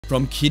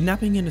From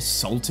kidnapping and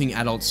assaulting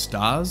adult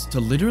stars to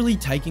literally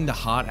taking the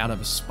heart out of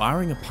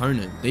aspiring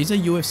opponent, these are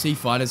UFC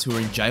fighters who are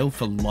in jail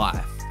for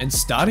life. And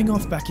starting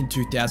off back in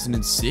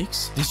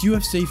 2006, this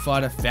UFC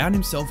fighter found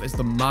himself as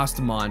the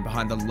mastermind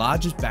behind the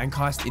largest bank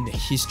heist in the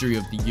history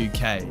of the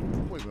UK.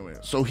 Wait.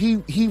 So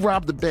he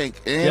robbed the bank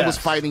and was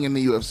fighting in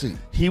the UFC.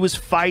 He was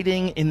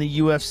fighting in the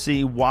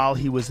UFC while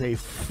he was a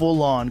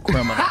full-on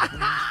criminal.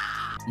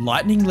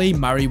 Lightning Lee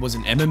Murray was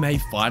an MMA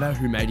fighter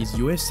who made his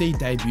UFC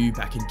debut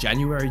back in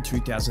January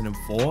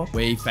 2004,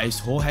 where he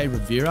faced Jorge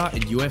Rivera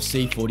in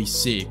UFC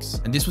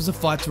 46. And this was a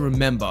fight to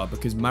remember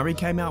because Murray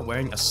came out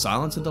wearing a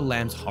Silence of the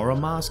Lambs horror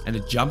mask and a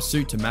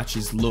jumpsuit to match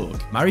his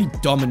look. Murray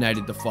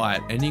dominated the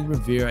fight, ending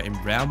Rivera in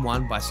round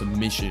 1 by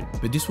submission.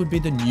 But this would be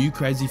the new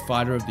crazy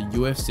fighter of the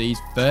UFC's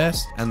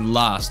first and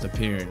last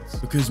appearance,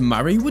 because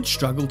Murray would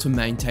struggle to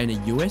maintain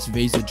a US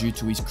visa due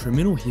to his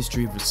criminal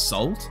history of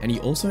assault, and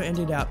he also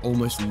ended up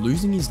almost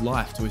losing his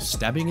life to a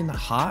stabbing in the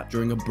heart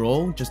during a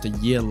brawl just a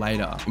year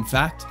later. In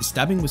fact, the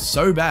stabbing was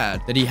so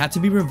bad that he had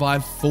to be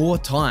revived 4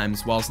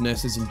 times whilst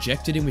nurses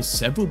injected him with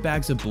several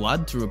bags of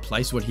blood to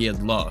replace what he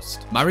had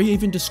lost. Murray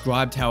even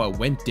described how it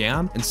went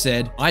down and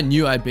said, "I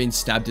knew I'd been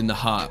stabbed in the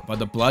heart by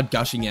the blood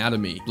gushing out of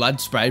me. Blood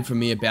sprayed from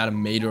me about a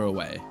meter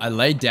away. I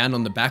laid down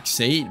on the back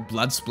seat,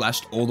 blood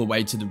splashed all the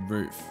way to the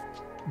roof."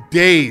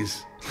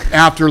 Days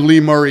after Lee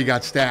Murray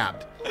got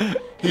stabbed,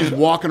 he's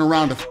walking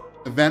around a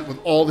event with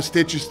all the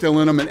stitches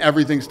still in him and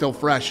everything still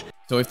fresh.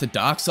 So if the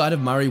dark side of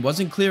Murray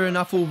wasn't clear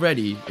enough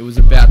already, it was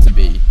about to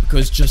be.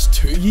 Because just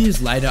 2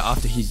 years later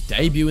after his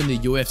debut in the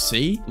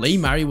UFC, Lee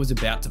Murray was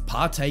about to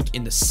partake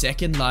in the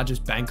second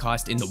largest bank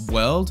heist in the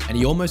world, and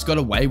he almost got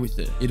away with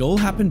it. It all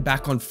happened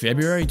back on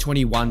February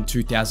 21,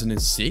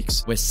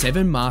 2006, where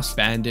 7 masked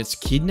bandits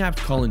kidnapped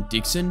Colin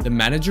Dixon, the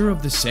manager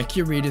of the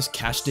Securitas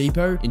Cash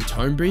Depot in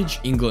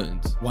Tonbridge,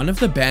 England. One of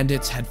the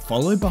bandits had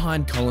followed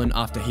behind Colin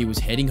after he was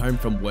heading home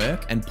from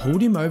work and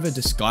pulled him over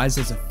disguised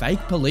as a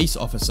fake police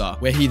officer,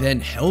 where he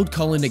then held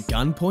Colin at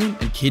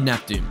gunpoint and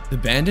kidnapped him. The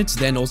bandits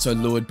then also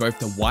lured both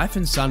the wife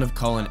and son of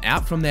Colin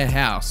out from their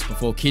house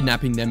before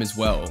kidnapping them as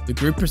well. The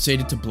group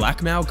proceeded to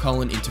blackmail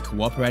Colin into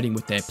cooperating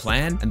with their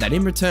plan, and that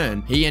in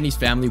return, he and his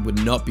family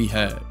would not be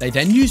hurt. They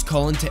then used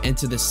Colin to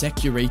enter the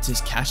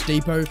Securitas Cash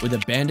Depot, where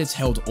the bandits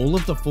held all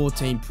of the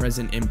 14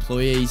 present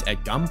employees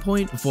at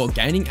gunpoint before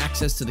gaining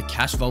access to the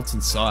cash vaults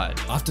inside.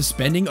 After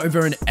spending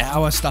over an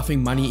hour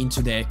stuffing money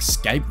into their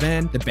escape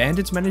van, the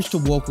bandits managed to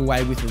walk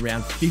away with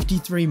around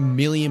 53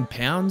 million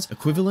pounds,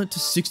 equivalent to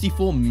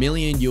 64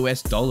 million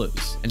US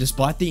dollars. And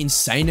despite the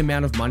insane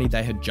amount of money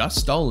they had just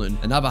stolen,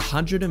 another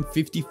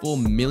 154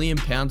 million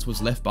pounds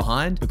was left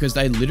behind because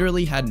they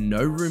literally had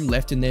no room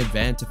left in their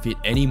van to fit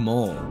any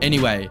more.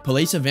 Anyway,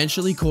 police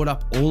eventually caught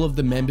up all of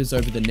the members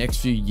over the next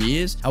few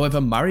years.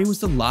 However, Murray was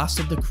the last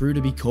of the crew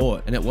to be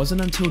caught, and it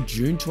wasn't until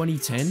June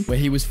 2010 where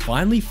he was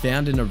finally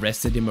found and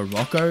arrested in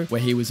Morocco,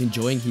 where he was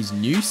enjoying his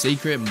new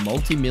secret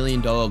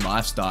multi-million-dollar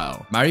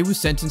lifestyle. Murray was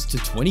sentenced to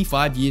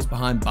 25 years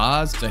behind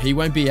bars, so he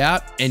won't be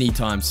out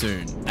anytime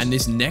soon. And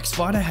this next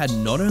fighter had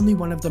not only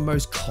one of the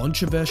most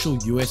controversial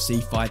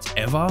UFC fights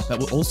ever,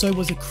 but also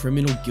was a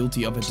criminal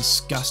guilty of a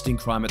disgusting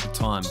crime at the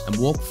time and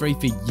walked free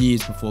for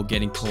years before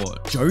getting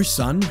caught. Joe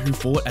Sun, who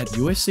fought at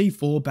UFC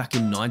 4 back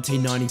in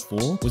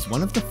 1994, was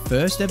one of the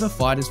first ever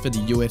fighters for the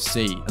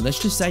UFC, and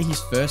let's just say his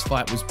first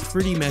fight was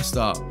pretty messed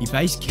up. He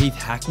faced Keith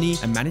Hackney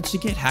and managed to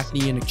get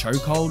Hackney in a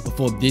chokehold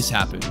before this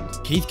happened.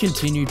 Keith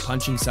continued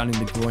punching Sun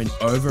in the groin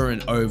over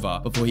and over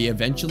before he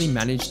eventually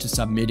managed to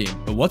submit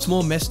him. But what's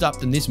more messed up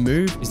than this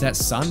move is that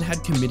Sun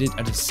had committed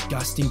a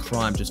disgusting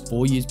crime just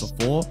 4 years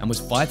before and was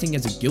fighting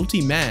as a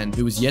guilty man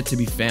who was yet to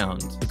be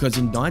found. Because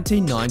in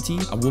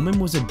 1990, a woman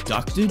was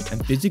abducted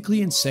and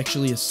physically and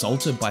sexually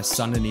assaulted by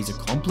Sun and his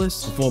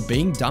accomplice before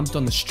being dumped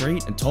on the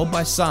street and told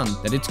by Sun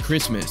that it's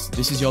Christmas,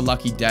 this is your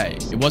lucky day.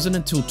 It wasn't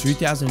until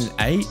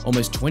 2008,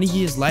 almost 20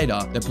 years later,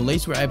 that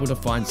police were able to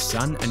find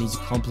Sun and his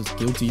accomplice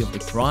guilty of the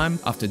crime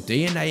after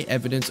DNA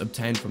evidence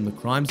obtained from the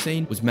crime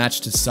scene was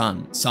matched to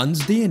Sun.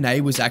 Sun's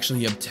DNA was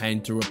actually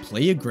obtained through a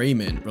plea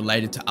agreement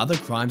related to other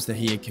crimes that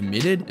he had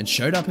committed and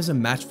showed up as a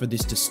match for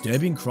this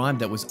disturbing crime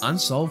that was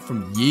unsolved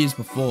from years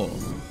before.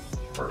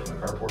 Parked in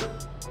the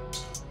carport.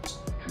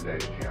 2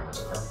 days jammed in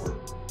the carport.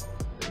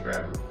 They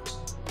grabbed her.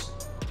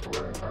 Put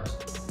her in the car.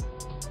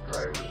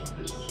 Drive her some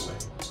distance away.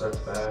 That's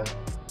bad.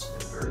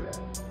 It's very bad.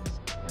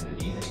 And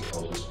the DNA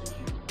tells us it's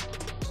you.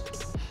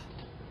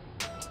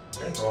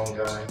 Wrong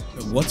guy.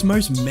 But what's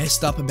most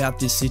messed up about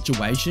this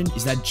situation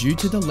is that due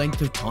to the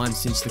length of time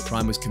since the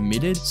crime was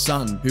committed,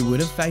 Sun, who would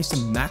have faced a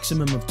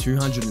maximum of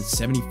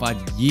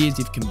 275 years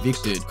if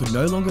convicted, could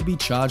no longer be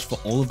charged for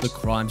all of the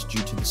crimes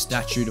due to the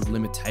statute of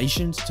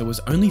limitations, so was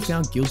only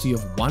found guilty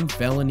of 1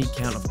 felony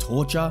count of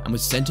torture and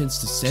was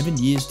sentenced to 7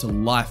 years to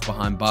life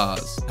behind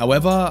bars.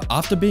 However,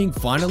 after being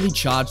finally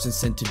charged and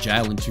sent to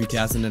jail in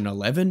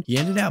 2011, he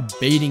ended up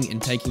beating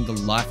and taking the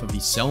life of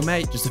his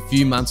cellmate just a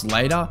few months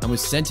later and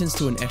was sentenced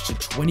to an extra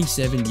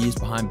 27 years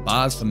behind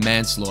bars for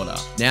manslaughter.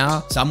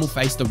 Now, Sam will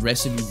face the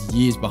rest of his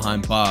years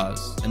behind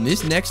bars. And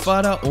this next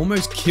fighter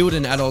almost killed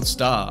an adult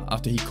star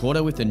after he caught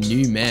her with a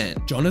new man.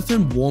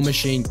 Jonathan War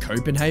Machine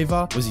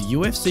Copenhagen was a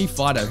UFC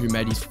fighter who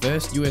made his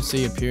first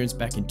UFC appearance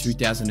back in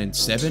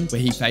 2007,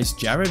 where he faced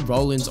Jared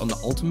Rollins on the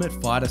Ultimate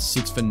Fighter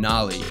 6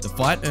 finale. The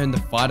fight earned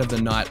the Fight of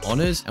the Night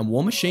honors, and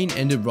War Machine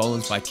ended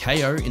Rollins by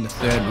KO in the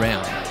 3rd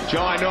round.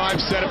 Joe, I know I've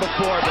said it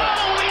before, but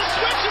he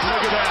switches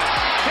look at that.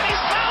 And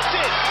he's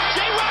mounted.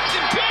 J-Rock's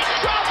in big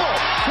trouble.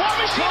 War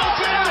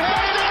Machine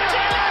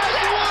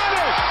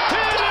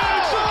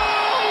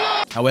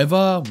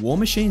However, War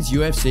Machine's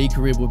UFC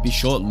career would be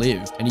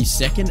short-lived, and his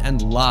second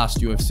and last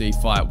UFC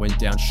fight went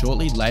down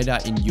shortly later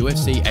in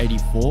UFC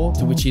 84,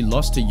 to which he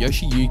lost to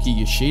Yoshiyuki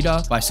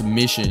Yoshida by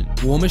submission.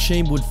 War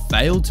Machine would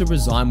fail to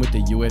resign with the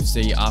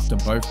UFC after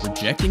both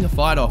rejecting a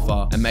fight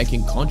offer and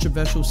making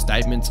controversial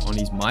statements on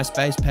his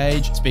MySpace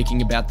page,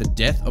 speaking about the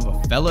death of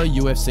a fellow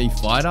UFC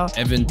fighter,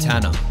 Evan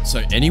Tanner.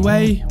 So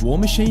anyway, War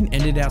Machine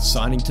ended up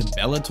signing to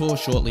Bellator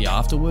shortly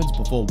afterwards,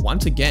 before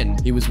once again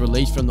he was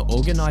released from the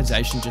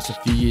organization just a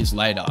few years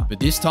later. But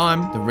this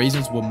time, the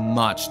reasons were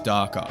much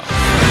darker. All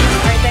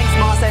right, thanks,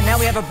 Masa. And now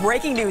we have a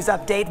breaking news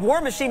update.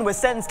 War Machine was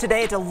sentenced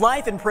today to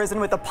life in prison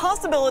with the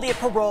possibility of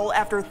parole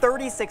after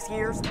 36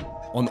 years.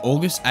 On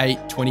August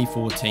 8,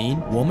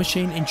 2014, War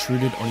Machine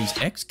intruded on his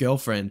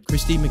ex-girlfriend,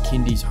 Christy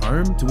McKindy's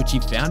home, to which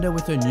he found her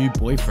with her new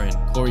boyfriend,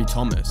 Corey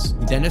Thomas.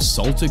 He then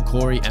assaulted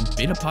Corey and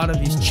bit a part of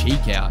his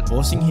cheek out,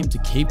 forcing him to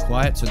keep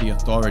quiet to the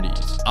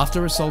authorities.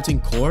 After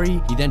assaulting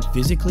Corey, he then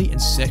physically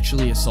and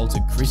sexually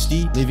assaulted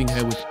Christy, leaving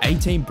her with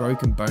 18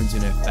 broken bones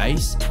in her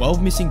face,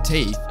 12 missing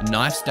teeth, a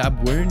knife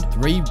stab wound,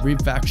 3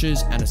 rib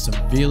fractures, and a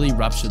severely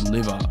ruptured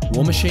liver.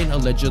 War Machine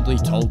allegedly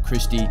told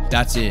Christy,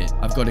 "That's it,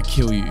 I've got to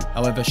kill you."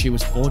 However, she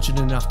was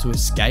fortunate enough to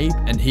escape,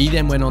 and he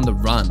then went on the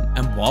run.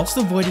 And whilst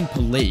avoiding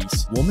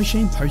police, War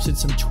Machine posted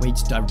some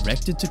tweets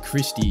directed to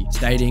Christy,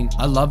 stating,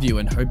 "I love you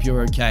and hope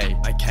you're okay.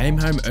 I came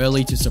home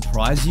early to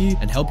surprise you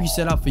and help you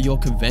set up for your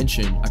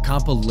convention. I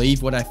can't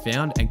believe what I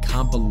found and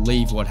can't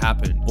believe what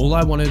happened. All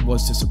I wanted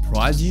was to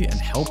surprise you and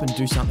help and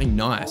do something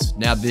nice.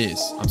 Now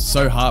this, I'm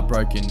so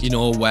heartbroken in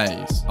all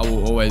ways. I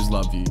will always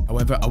love you."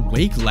 However, a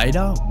week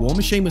later, War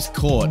Machine was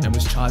caught and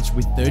was charged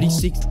with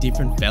 36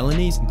 different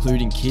felonies,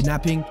 including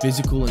kidnapping,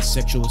 physical and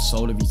sexual assault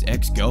of his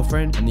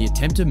ex-girlfriend, and the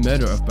attempted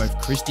murder of both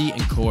Christy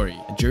and Corey.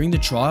 And during the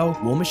trial,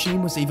 War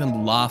Machine was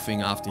even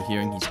laughing after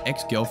hearing his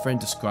ex-girlfriend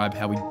describe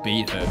how he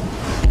beat her.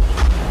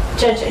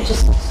 Judge, I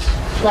just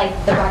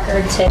like the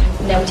record to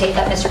notate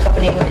that Mr.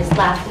 Copenhagen is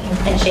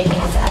laughing and shaking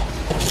his head.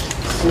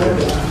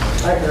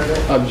 I heard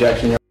it.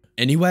 Objection.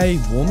 Anyway,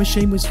 War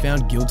Machine was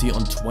found guilty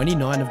on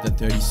 29 of the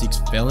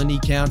 36 felony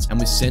counts and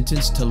was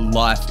sentenced to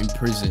life in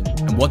prison.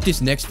 And what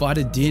this next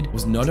fighter did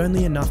was not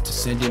only enough to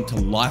send him to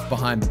life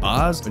behind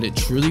bars, but it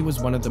truly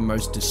was one of the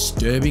most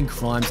disturbing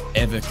crimes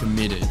ever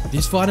committed.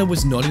 This fighter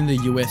was not in the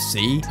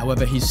UFC,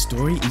 however his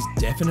story is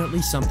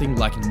definitely something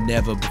like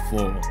never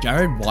before.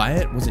 Jared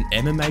Wyatt was an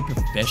MMA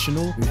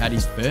professional who had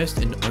his first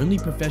and only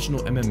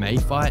professional MMA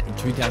fight in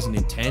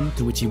 2010,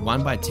 to which he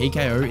won by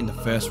TKO in the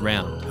first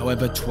round.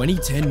 However,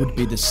 2010 would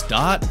be the start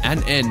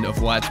and end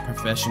of Wyatt's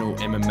professional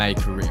MMA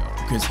career,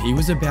 because he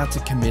was about to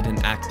commit an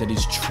act that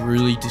is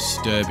truly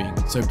disturbing,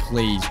 so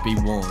please be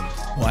warned.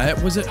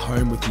 Wyatt was at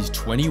home with his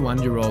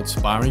 21-year-old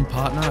sparring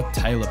partner,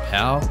 Taylor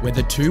Powell, where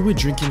the two were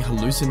drinking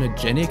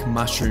hallucinogenic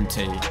mushroom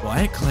tea.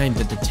 Wyatt claimed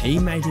that the tea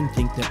made him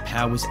think that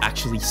Powell was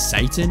actually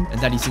Satan,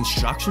 and that his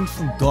instructions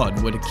from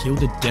God were to kill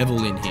the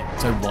devil in him.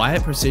 So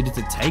Wyatt proceeded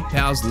to take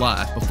Powell's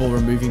life before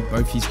removing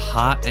both his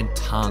heart and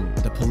tongue.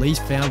 The police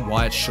found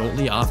Wyatt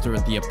shortly after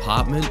at the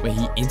apartment, where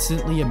he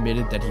instantly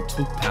admitted that he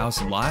took Powell's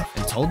life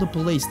and told the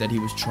police that he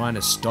was trying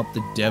to stop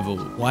the devil.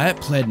 Wyatt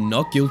pled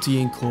not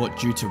guilty in court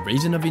due to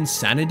reason of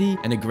insanity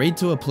and agreed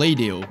to a plea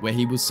deal where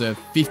he will serve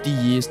 50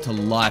 years to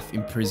life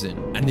in prison.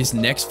 And this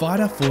next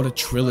fighter fought a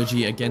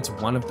trilogy against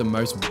one of the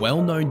most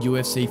well-known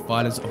UFC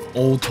fighters of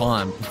all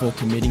time before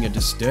committing a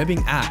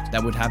disturbing act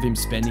that would have him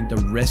spending the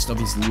rest of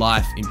his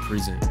life in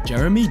prison.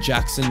 Jeremy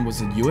Jackson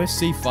was a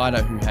UFC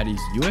fighter who had his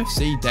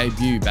UFC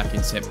debut back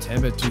in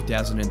September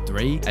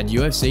 2003 at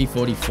UFC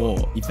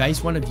 44. He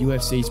faced one of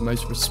UFC's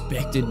most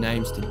respected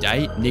names to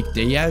date, Nick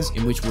Diaz,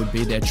 in which would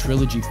be their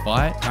trilogy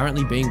fight,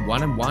 currently being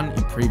 1-1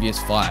 in previous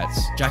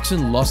fights.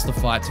 Jackson lost the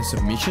fight to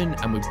submission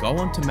and would go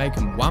on to make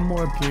him one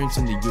more appearance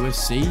in the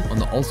UFC on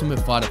the Ultimate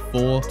Fighter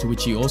 4, to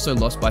which he also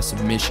lost by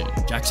submission.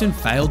 Jackson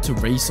failed to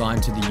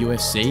re-sign to the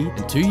UFC,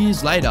 and 2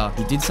 years later,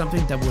 he did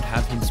something that would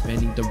have him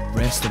spending the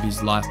rest of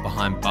his life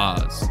behind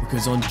bars.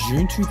 Because on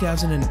June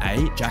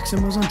 2008,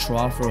 Jackson was on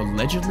trial for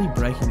allegedly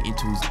breaking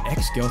into his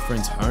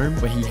ex-girlfriend's home,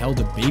 where he held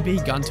a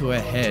BB gun to her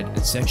head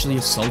and sexually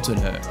assaulted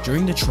her.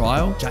 During the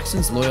trial,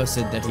 Jackson's lawyer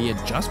said that he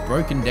had just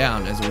broken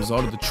down as a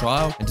result of the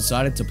trial and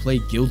decided to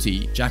plead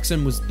guilty.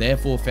 Jackson was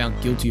therefore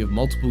found guilty of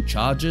multiple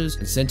charges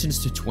and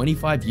sentenced to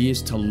 25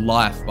 years to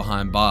life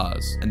behind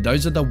bars. And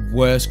those are the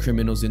worst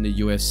criminals in the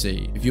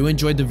UFC. If you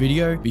enjoyed the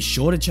video, be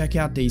sure to check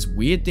out these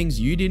weird things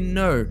you didn't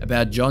know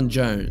about Jon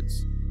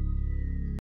Jones.